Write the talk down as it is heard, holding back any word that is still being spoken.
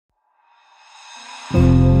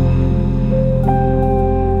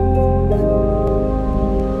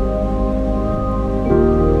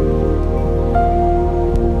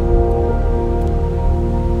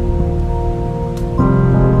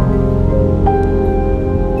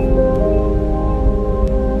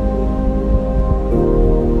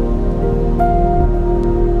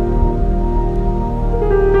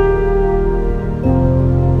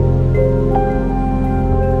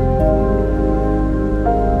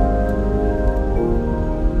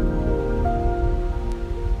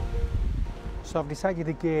So I've decided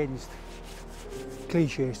against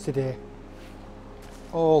cliches today,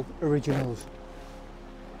 all originals.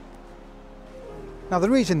 Now the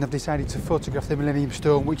reason I've decided to photograph the Millennium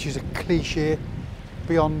Stone, which is a cliche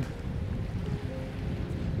beyond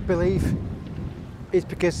belief, is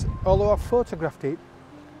because although I've photographed it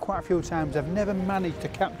quite a few times, I've never managed to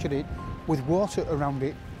capture it with water around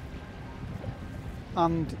it.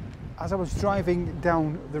 And as I was driving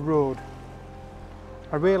down the road,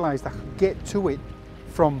 I realised I could get to it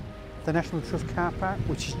from the National Trust car park,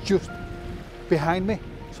 which is just behind me.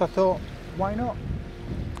 So I thought, why not?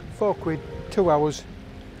 £4, 2 hours,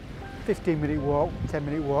 15-minute walk,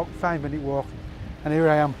 10-minute walk, 5-minute walk, and here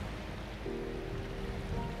I am.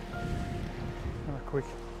 Have a quick.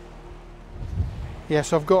 Yeah,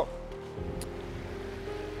 so I've got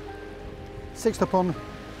 6 up on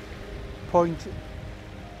 0.6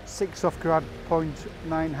 soft grad,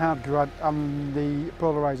 0.9 hard grad, and the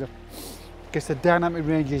polariser. Because the dynamic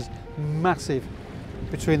range is massive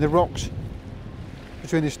between the rocks,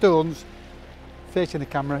 between the stones facing the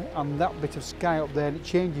camera and that bit of sky up there, and it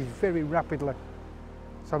changes very rapidly.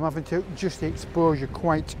 So I'm having to adjust the exposure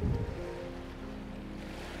quite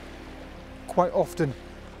often.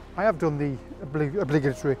 I have done the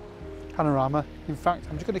obligatory panorama. In fact,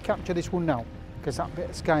 I'm just going to capture this one now because that bit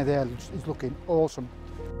of sky there is looking awesome.